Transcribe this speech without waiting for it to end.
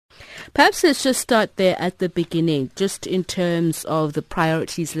Perhaps let's just start there at the beginning, just in terms of the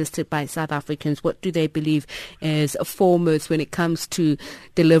priorities listed by South Africans. What do they believe is foremost when it comes to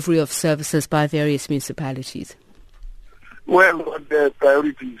delivery of services by various municipalities? Well, what the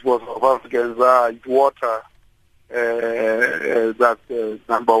priorities for South Africans are is water. That's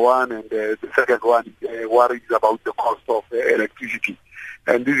number one, and the second one worries about the cost of electricity.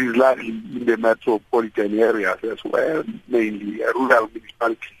 And this is largely in the metropolitan areas as well, mainly rural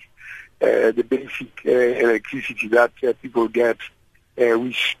municipalities. The basic electricity that people get,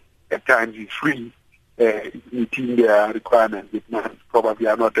 which at times is free, meeting their requirements. The demands probably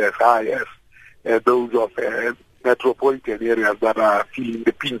are not as high as those of metropolitan areas that are feeling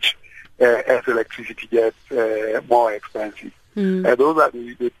the pinch as electricity gets more expensive. Those are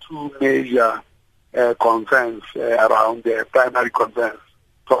the two major concerns around the primary concerns,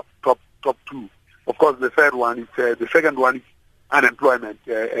 top two. Of course, the second one is unemployment,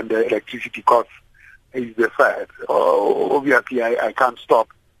 and the electricity cost is the third. Obviously, I can't stop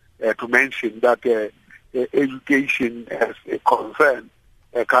to mention that education as a concern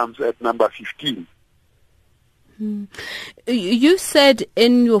comes at number 15. You said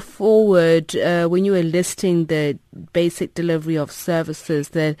in your forward, when you were listing the basic delivery of services,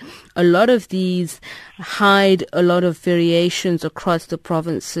 that a lot of these hide a lot of variations across the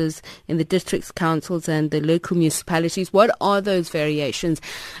provinces in the districts, councils and the local municipalities. What are those variations,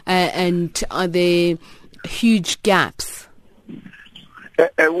 and are there huge gaps?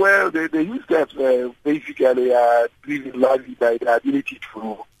 Well, the huge gaps basically are driven largely by the ability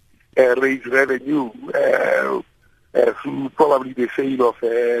to raise revenue through probably the sale of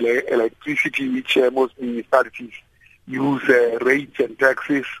electricity, which most municipalities use rates and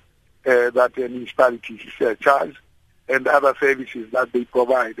taxes that municipalities charge, and other services that they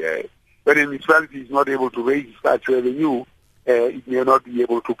provide. When a municipality is not able to raise such revenue, it may not be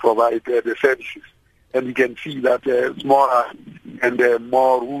able to provide the services. And you can see that smaller and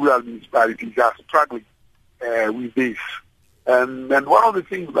more rural municipalities are struggling with this. And one of the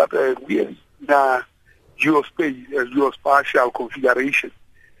things that we are in geospatial configuration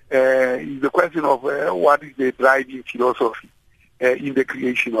is the question of what is the driving philosophy in the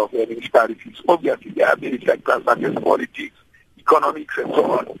creation of municipalities. Obviously, there are many factors such as politics, economics, and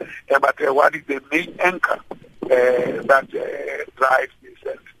so on. But what is the main anchor that drives this?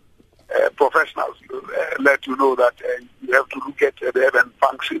 Professionals let you know that you have to look at the urban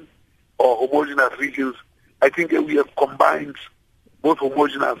function or homogeneous regions. I think we have combined both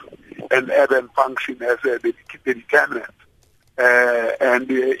homogeneous and urban function as the determinant,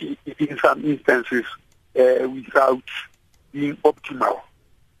 and in some instances without being optimal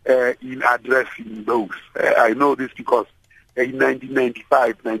in addressing those. I know this because in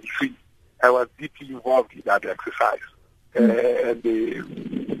 1995-93, I was deeply involved in that exercise. And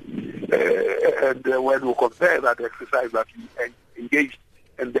when we compare that exercise that we engaged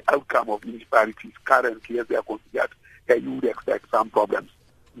and the outcome of municipalities currently as they are configured, you would expect some problems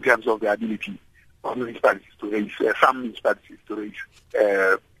in terms of the ability of municipalities to raise, some municipalities to raise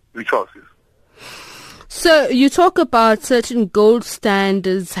resources. So you talk about certain gold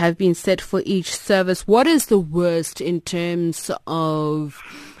standards have been set for each service. What is the worst in terms of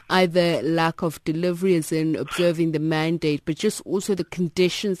either lack of delivery as in observing the mandate, but just also the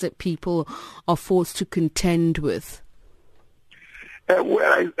conditions that people are forced to contend with?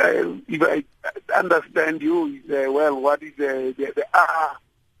 Well, if I understand you, what is the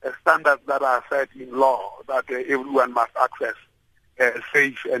standards that are set in law that everyone must access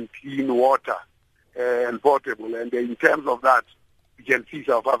safe and clean water and portable. And in terms of that, we can see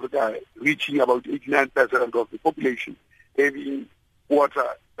South Africa reaching about 89% of the population having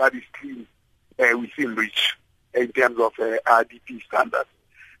water that is clean within reach in terms of RDP standards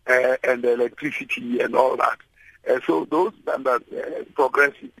and electricity and all that. So those standards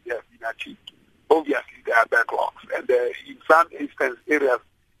progressively have been achieved. Obviously, there are backlogs, and in some areas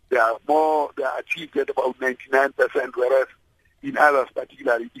they are achieved at about 99%, whereas in others,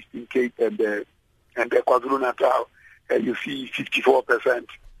 particularly Eastern Cape and the KwaZulu-Natal, you see 54%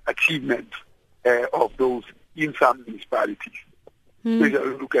 achievement of those in some municipalities.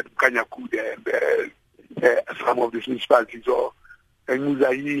 Especially look at Kanyakude and some of these municipalities, or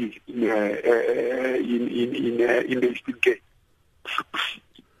Muzahili in the Eastern Cape.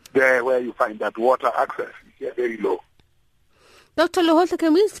 There where you find that water access is very low. Dr. Lohota,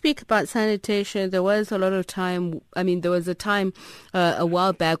 can we speak about sanitation? There was a lot of time, there was a time a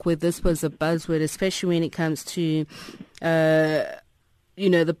while back where this was a buzzword, especially when it comes to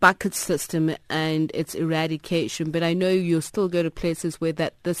the bucket system and its eradication, but I know you'll still go to places where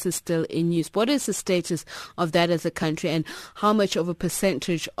this is still in use. What is the status of that as a country, and how much of a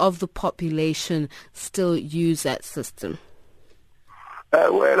percentage of the population still use that system?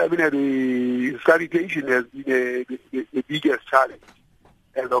 The sanitation has been the biggest challenge,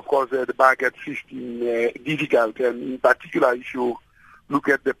 and of course the bucket system difficult, and in particular if you look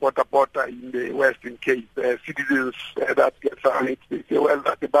at the Porta in the Western Cape, citizens that get surveyed, they say, well,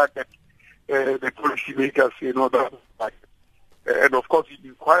 that's the bucket, the policy makers say, no, that's the bucket. And of course, you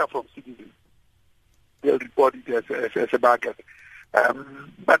inquire from citizens, they'll report it as a bucket.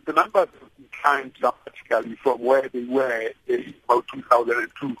 But the numbers declined dramatically from where they were in about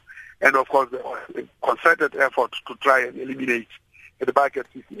 2002. And of course, there was a concerted effort to try and eliminate the bucket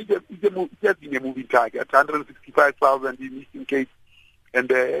system. It has been a moving target, 165,000 in Eastern Cape, and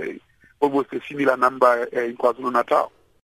almost a similar number in KwaZulu-Natal.